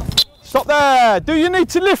 Stop there. Do you need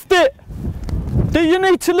to lift it? Do you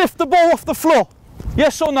need to lift the ball off the floor?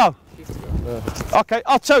 Yes or no? Okay,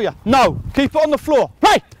 I'll tell you. No. Keep it on the floor.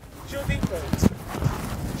 Play!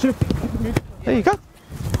 There you go.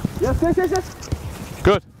 Yes.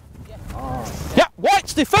 Good. Yeah,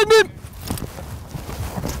 White's defending.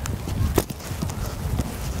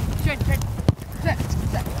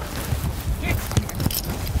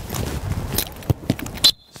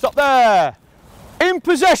 Stop there. In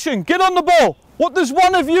possession, get on the ball. What does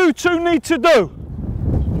one of you two need to do?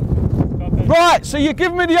 Right, so you're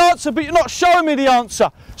giving me the answer, but you're not showing me the answer.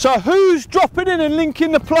 So who's dropping in and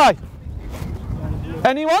linking the play?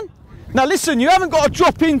 Anyone? Now listen, you haven't got to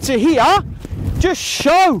drop into here. Just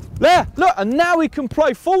show. There, look, and now he can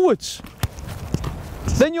play forwards.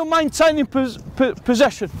 Then you're maintaining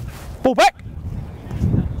possession. Ball back.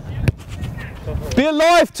 Be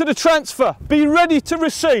alive to the transfer. Be ready to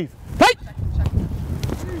receive. Play.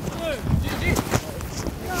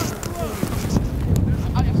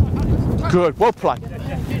 Good, well played.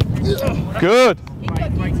 Good.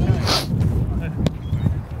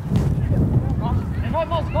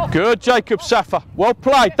 Good, Jacob Safa. Well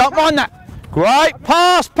played, don't mind that. Great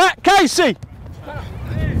pass, Pat Casey.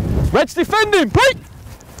 Red's defending, play.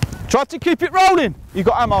 Try to keep it rolling. You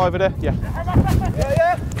got ammo over there? Yeah.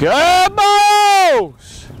 Good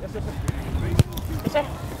balls.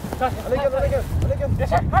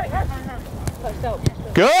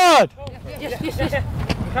 Good.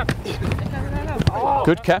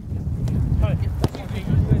 Good, Cam.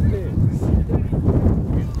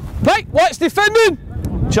 Play, White's defending.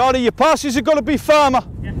 Charlie, your passes have got to be firmer.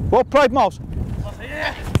 Well played, Miles.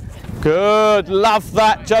 Good, love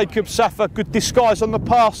that, Jacob Safa. Good disguise on the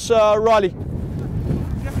pass, Riley.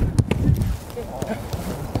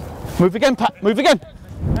 Move again, Pat, move again.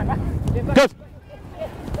 Good.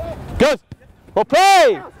 Good. Well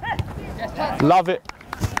played. Love it.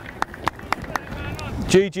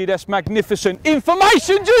 Gigi, that's magnificent.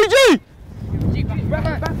 Information, Gigi!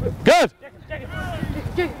 Good.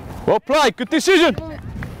 Well played, good decision.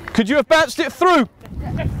 Could you have bounced it through?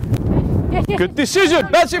 Good decision,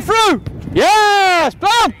 bounce it through. Yes, play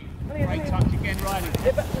on.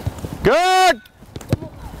 Good.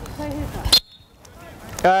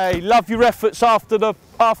 Hey, love your efforts after the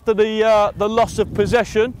loss of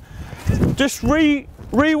possession. Just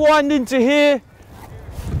rewind into here.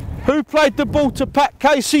 Who played the ball to Pat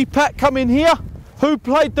Casey? Pat, come in here. Who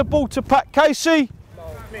played the ball to Pat Casey?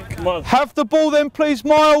 Have the ball then, please,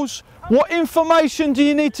 Miles. What information do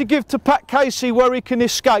you need to give to Pat Casey where he can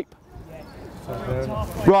escape?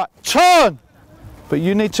 Right, turn. But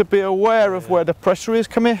you need to be aware of where the pressure is.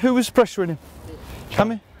 Come here. Who was pressuring him?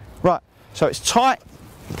 Come here. Right, so it's tight.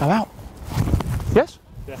 Go out. Yes?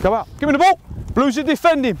 Go out. Give me the ball. Blues are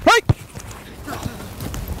defending. Play.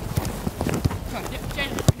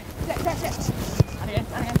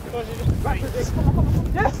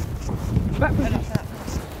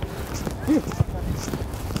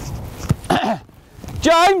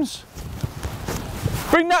 James,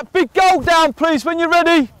 bring that big goal down, please, when you're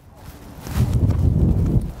ready.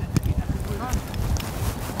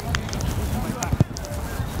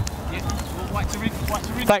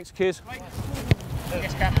 Thanks, kids.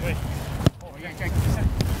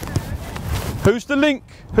 Who's the link?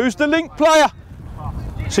 Who's the link player?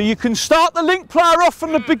 So you can start the link player off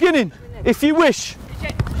from the beginning, if you wish.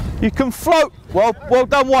 You can float. Well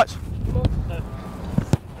done, White.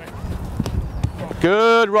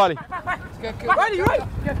 Good, Riley.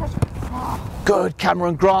 Good,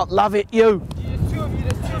 Cameron Grant. Love it, you.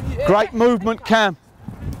 Great movement, Cam.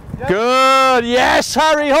 Good. Yes,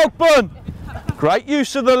 Harry Hogburn. Great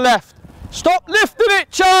use of the left. Stop lifting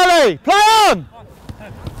it, Charlie. Play on.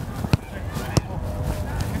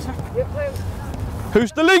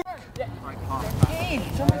 Who's the link?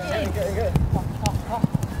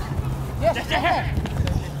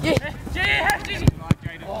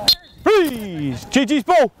 Please. Gigi's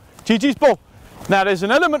ball. Gigi's ball. Now there's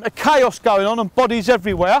an element of chaos going on and bodies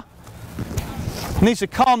everywhere. Needs to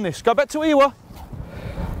calm this. Go back to where you were.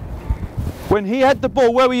 When he had the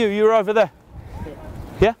ball, where were you? You were over there.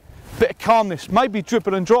 Yeah? Bit of calmness, maybe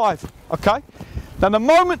dribble and drive, okay? Now the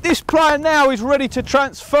moment this player now is ready to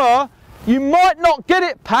transfer, you might not get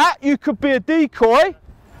it, Pat, you could be a decoy,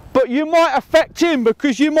 but you might affect him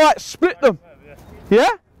because you might split them. Yeah?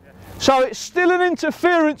 So it's still an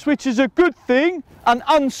interference, which is a good thing, an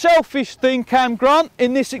unselfish thing, Cam Grant,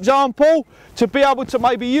 in this example, to be able to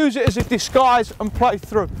maybe use it as a disguise and play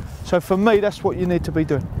through. So for me, that's what you need to be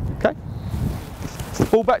doing, okay?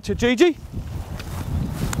 Ball back to Gigi.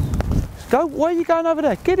 Let's go, where are you going over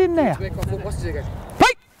there? Get in there. Play!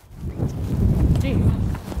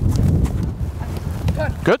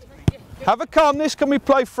 Good. Have a calmness, can we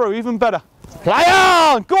play through, even better. Play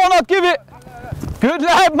on! Go on, I'll give it! Good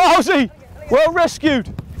lad, Mousy! Well rescued.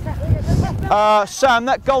 Sam,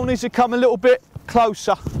 that goal needs to come a little bit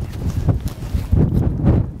closer.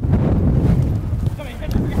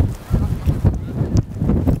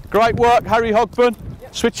 Great work, Harry Hogburn.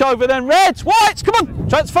 Switch over then, Reds, Whites, come on!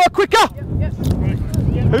 Transfer quicker!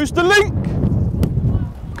 Who's the link?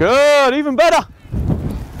 Good, even better.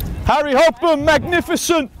 Harry Hogburn,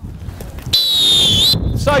 magnificent.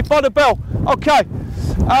 Saved by the bell. Okay,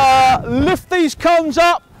 lift these cones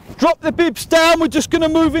up, drop the bibs down. We're just going to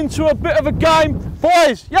move into a bit of a game.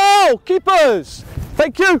 Boys, yo, keepers,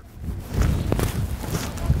 thank you.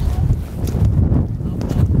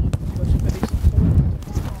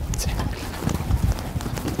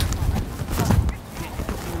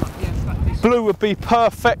 Blue would be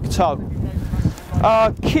perfecto.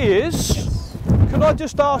 Kears, could I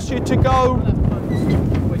just ask you to go?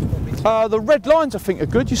 The red lines I think are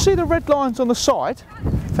good. You see the red lines on the side? I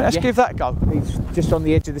think let's give that a go. He's just on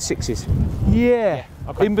the edge of the 6s. Yeah,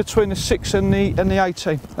 okay. In between the 6 and the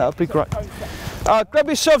 18. That would be great. Grab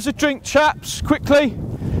yourselves a drink, chaps, quickly.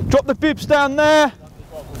 Drop the bibs down there.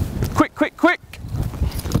 Quick, quick, quick.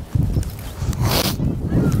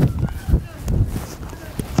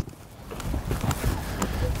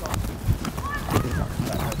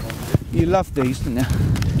 You love these, didn't you?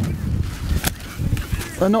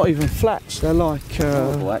 They're not even flats, they're like...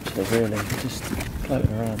 oh, actually, really, just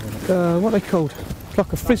floating around. What are they called?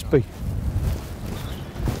 Like a frisbee.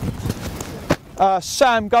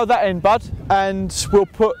 Sam, go that end, bud, and we'll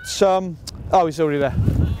put some... Oh, he's already there.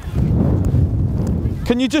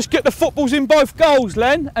 Can you just get the footballs in both goals,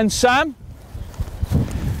 Len and Sam?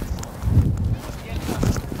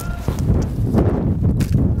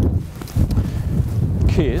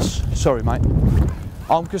 Kears, sorry mate.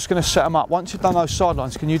 I'm just going to set them up. Once you've done those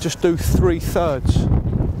sidelines, can you just do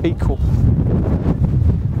 3/3 equal?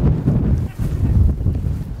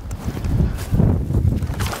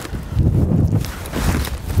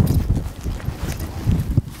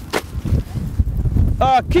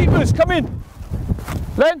 Keepers, come in.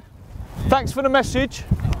 Len, thanks for the message.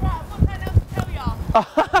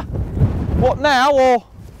 What now, or?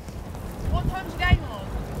 What time's the game on?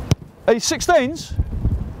 Are you 16s?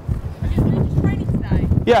 Just training today.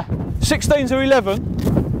 Yeah, 16s or 11.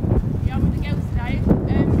 Yeah, I'm with the girls today.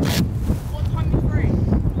 What time are you free?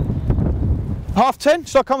 10:30,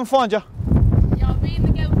 shall I come and find you? Yeah, I'll be in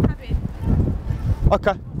the girls' cabin.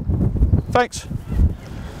 Okay, thanks.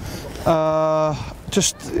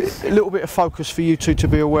 Just a little bit of focus for you two to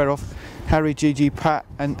be aware of. Harry, Gigi, Pat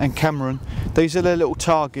and Cameron. These are the little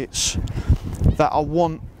targets that I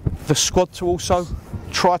want the squad to also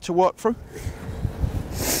try to work through.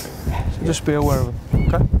 So just be aware of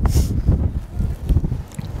them,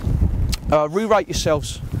 okay? Re-rate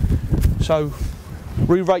yourselves. So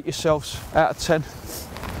re-rate yourselves out of 10.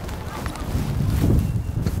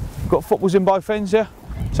 Got footballs in both ends, yeah?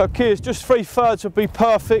 So Kears, just 3/3 would be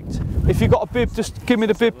perfect. If you've got a bib, just give me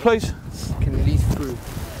the bib, please. Can lead through.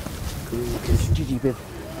 Gigi bib.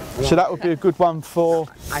 So that would be a good one for...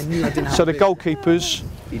 I knew I didn't have So the bib. goalkeepers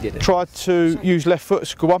tried to use left foot,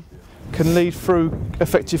 it's a good one. Can lead through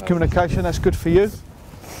effective communication, that's good for you.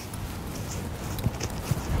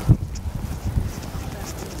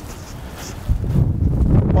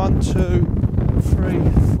 One, 2, 3,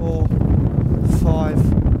 4, 5,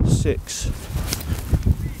 6.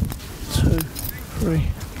 2, 3,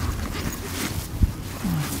 5,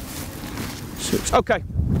 6. Okay.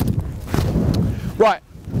 Right.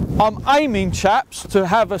 I'm aiming, chaps, to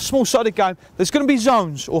have a small-sided game. There's going to be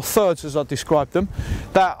zones, or thirds as I described them,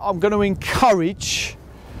 that I'm going to encourage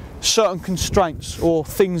certain constraints or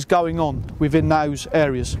things going on within those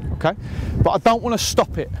areas, okay? But I don't want to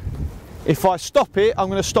stop it. If I stop it, I'm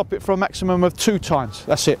going to stop it for a maximum of 2 times.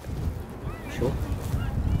 That's it. Sure.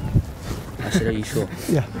 I said, are you sure?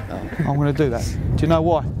 Yeah, I'm going to do that. Do you know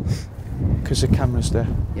why? Because the camera's there.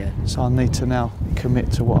 Yeah. So I need to now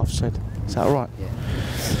commit to what I've said. Is that all right? Yeah.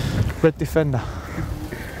 Red defender.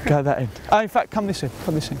 Go that end. Oh, in fact, come this end.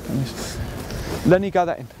 Come this end. Come this end. Lenny, go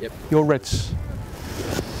that end. Yep. You're reds.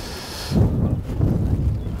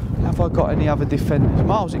 Have I got any other defenders?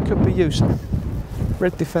 Miles, it could be you, son.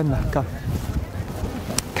 Red defender, go.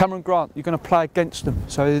 Cameron Grant, you're going to play against them.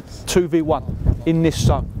 So it's 2v1 in this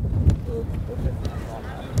zone.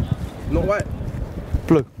 Not white.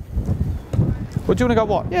 Blue. Well, do you want to go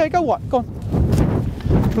white? Yeah, go white. Go on.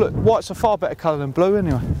 Blue. White's a far better colour than blue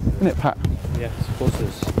anyway. Isn't it, Pat? Yeah, of course it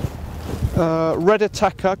is. Red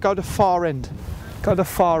attacker, go to far end. Go to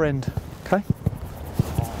far end, okay?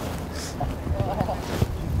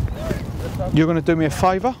 You're going to do me a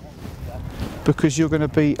favour because you're going to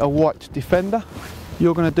be a white defender.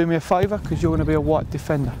 You're going to do me a favour because you're going to be a white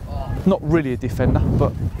defender. Not really a defender,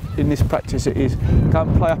 but in this practice it is. Go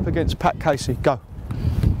and play up against Pat Casey, go.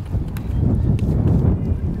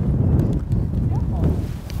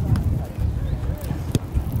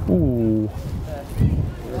 Ooh.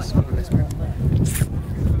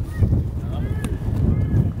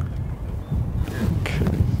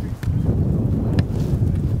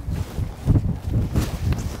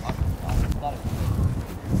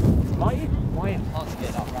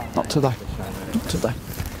 Not today. Not today.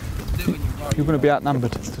 You're going to be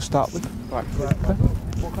outnumbered to start with. Right. Okay.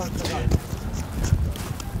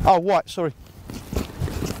 Oh, white, sorry.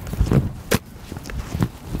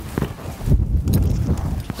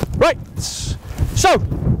 Right. So,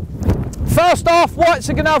 first half, whites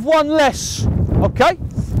are going to have one less. Okay?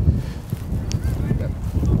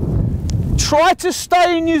 Try to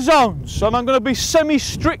stay in your zones, and I'm going to be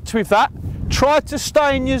semi-strict with that. Try to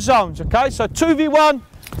stay in your zones, okay? So 2v1,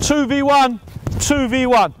 2v1,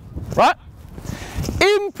 2v1, right?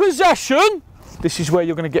 In possession, this is where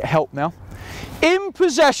you're going to get help now. In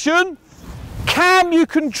possession, Cam, you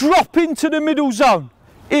can drop into the middle zone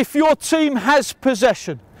if your team has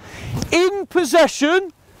possession. In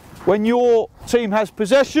possession, when your team has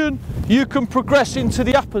possession, you can progress into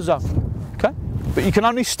the upper zone, okay? But you can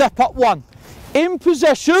only step up one. In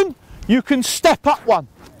possession, you can step up one.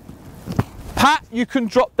 Pat, you can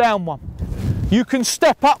drop down one. You can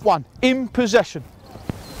step up one in possession.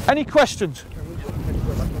 Any questions?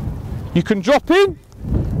 You can drop in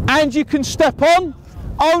and you can step on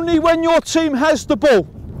only when your team has the ball.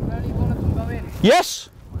 Yes?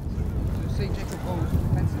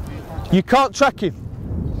 You can't track him.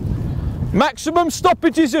 Maximum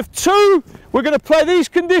stoppages of 2. We're going to play these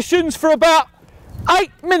conditions for about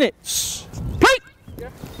 8 minutes. Play!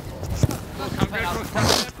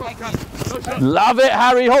 Love it,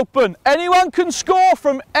 Harry Hogburn. Anyone can score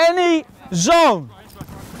from any zone.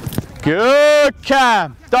 Good,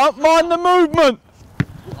 Cam. Don't mind the movement.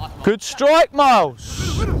 Good strike,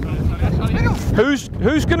 Miles. Who's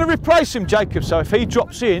going to replace him, Jacob? So if he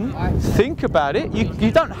drops in, think about it.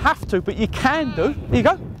 You don't have to, but you can do. There you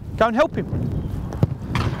go. Go and help him.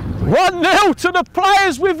 1-0 to the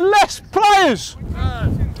players with less players.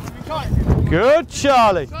 Good,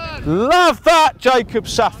 Charlie. Love that, Jacob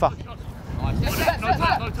Safa.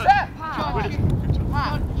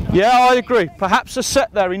 Yeah, I agree. Perhaps a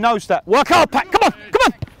set there. He knows that. Work hard, Pat. Come on,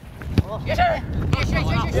 come on.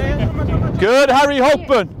 Good, Harry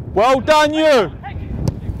Hogburn. Well done, you.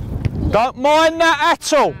 Don't mind that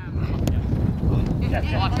at all.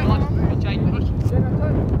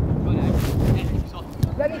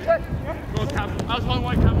 That's one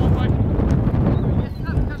way, Cam, one way.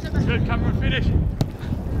 Good, Cameron, finish.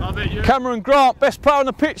 Love it, you. Cameron Grant, best player on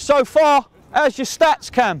the pitch so far. How's your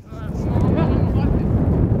stats, Cam?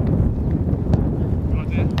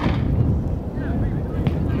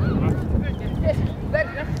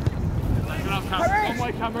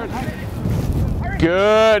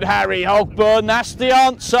 Good, Harry Hogburn, that's the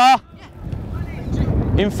answer.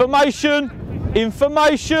 Information,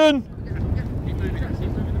 information.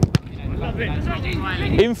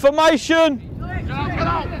 Information.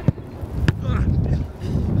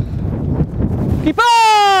 Keeper!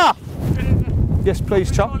 Yes,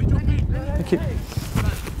 please, Chuck. Thank you.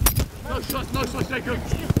 No shots, Jacob.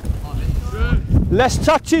 Less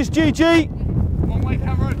touches, GG. One way,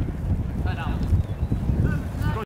 Cameron.